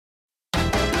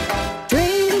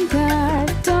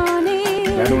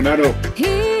Claro.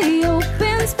 He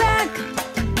opens back.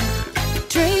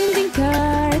 Trading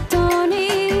card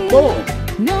Tony. Boom.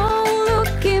 No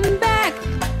looking back.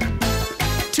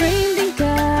 Trading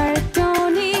card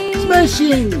Tony.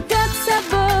 Smashing. That's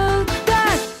about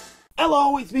that.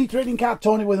 Hello, it's me, Trading Card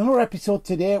Tony, with another episode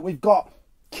today. We've got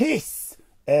Kiss.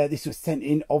 This was sent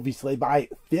in, obviously, by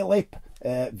Philip,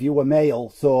 viewer mail.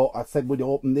 So I said we'd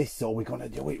open this, so we're going to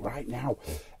do it right now.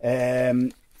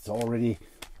 It's already,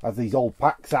 as these old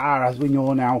packs are, as we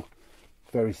know now,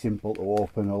 very simple to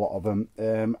open, a lot of them.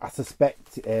 I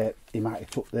suspect he might have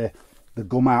took the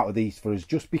gum out of these for us,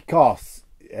 just because,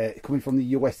 coming from the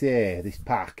USA, this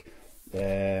pack,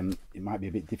 it might be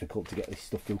a bit difficult to get this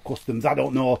stuff through customs. I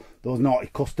don't know, those naughty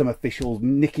custom officials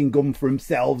nicking gum for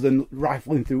themselves and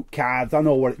rifling through cards. I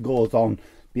know what goes on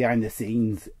behind the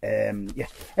scenes. Yeah,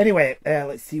 anyway,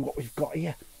 let's see what we've got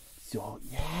here. So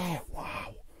yeah,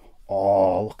 wow.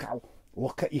 Oh,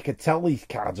 look at, you can tell these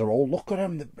cards are old. Look at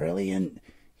them, they're brilliant.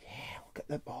 Yeah, look at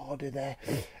the border there.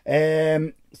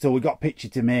 So we've got a picture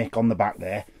to make on the back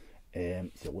there.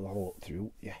 So we'll have a look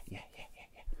through. Yeah.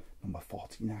 Number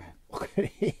 49. Look at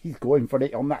it. He's going for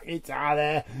it on that guitar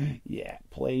there. Yeah,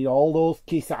 playing all those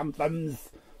Kiss anthems.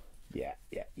 Yeah.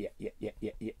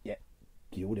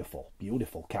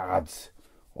 Beautiful cards.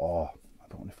 Oh, I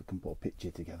don't know if we can put a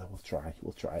picture together. We'll try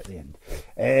at the end.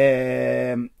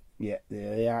 Yeah,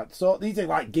 there they are. So these are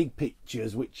like gig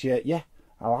pictures, which yeah,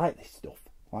 I like this stuff.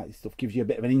 Gives you a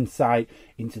bit of an insight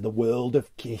into the world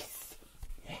of Kiss.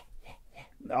 Yeah.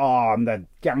 Oh, and the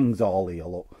gang's all here,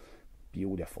 look.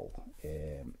 Beautiful.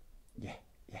 Yeah.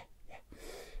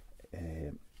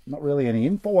 Not really any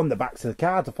info on the backs of the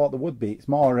cards. I thought there would be. It's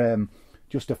more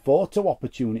just a photo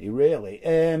opportunity, really,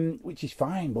 which is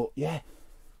fine. But yeah,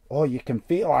 oh, you can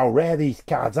feel how rare these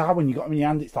cards are when you got them in your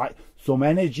hand. It's like some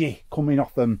energy coming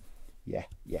off them. Yeah.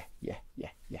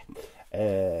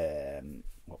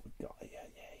 What we got here?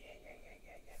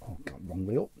 Yeah. Oh, got wrong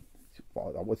way up.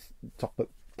 That was top of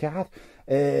card.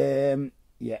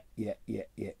 Yeah.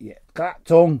 That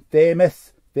tongue,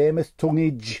 famous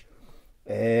tonguage.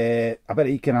 I bet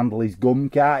he can handle his gum,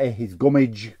 can't he? His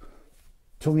gummage,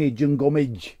 tonguage and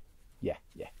gummage. Yeah.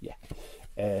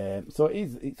 So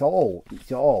it's all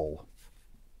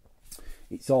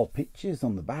pictures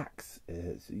on the backs.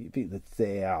 So you think they'd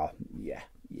say, oh, yeah.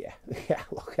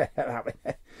 Look at them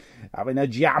having a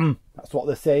jam. That's what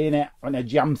they're saying, it. Having a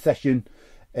jam session.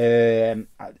 I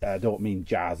don't mean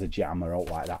jars of jam or all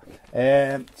like that.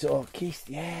 So Kiss,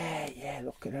 yeah,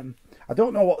 look at them. I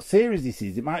don't know what series this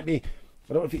is. It might be,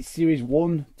 I don't know if it's series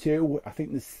 1, 2. I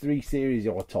think there's 3 series,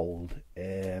 you're told.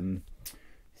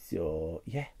 So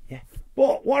yeah.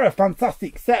 But what a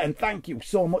fantastic set, and thank you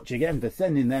so much again for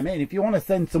sending them in. If you want to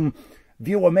send some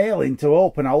viewer mail in to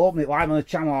open, I'll open it live on the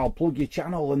channel. I'll plug your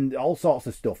channel and all sorts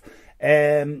of stuff.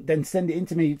 Then send it in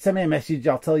to me. Send me a message.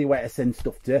 I'll tell you where to send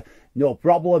stuff to. No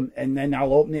problem. And then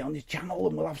I'll open it on your channel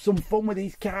and we'll have some fun with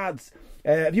these cards.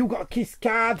 Have you got a Kiss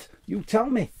card? You tell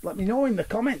me. Let me know in the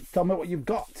comments. Tell me what you've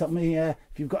got. Tell me if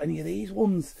you've got any of these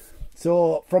ones.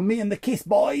 So from me and the Kiss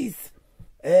boys,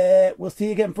 we'll see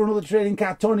you again for another Trading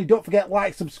Card Tony. Don't forget,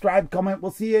 like, subscribe, comment.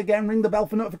 We'll see you again. Ring the bell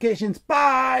for notifications.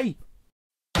 Bye.